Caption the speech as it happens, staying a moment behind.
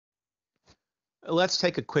Let's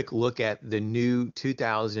take a quick look at the new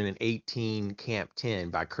 2018 Camp 10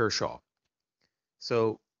 by Kershaw.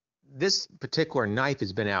 So this particular knife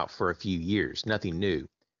has been out for a few years, nothing new,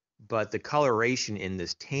 but the coloration in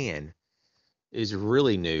this tan is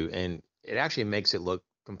really new and it actually makes it look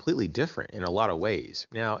completely different in a lot of ways.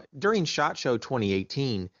 Now, during SHOT Show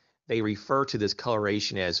 2018, they refer to this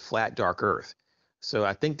coloration as flat dark earth. So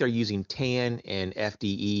I think they're using tan and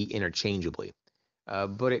FDE interchangeably.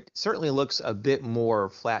 But it certainly looks a bit more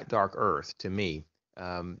flat dark earth to me,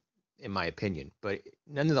 um, in my opinion. But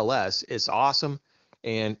nonetheless, it's awesome.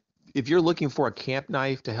 And if you're looking for a camp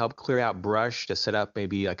knife to help clear out brush to set up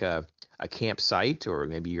maybe like a campsite or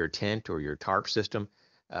maybe your tent or your tarp system,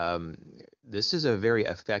 um, this is a very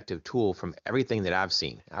effective tool from everything that I've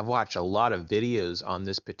seen. I've watched a lot of videos on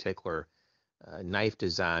this particular knife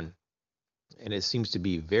design, and it seems to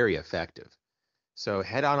be very effective. So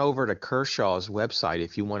head on over to Kershaw's website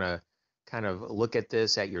if you want to kind of look at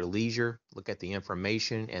this at your leisure, look at the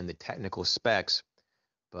information and the technical specs.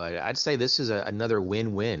 But I'd say this is another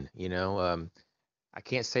win-win. I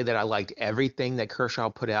can't say that I liked everything that Kershaw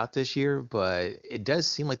put out this year, but it does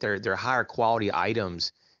seem like they're higher quality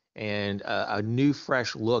items and a new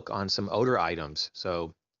fresh look on some older items.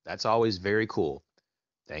 So that's always very cool.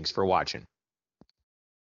 Thanks for watching.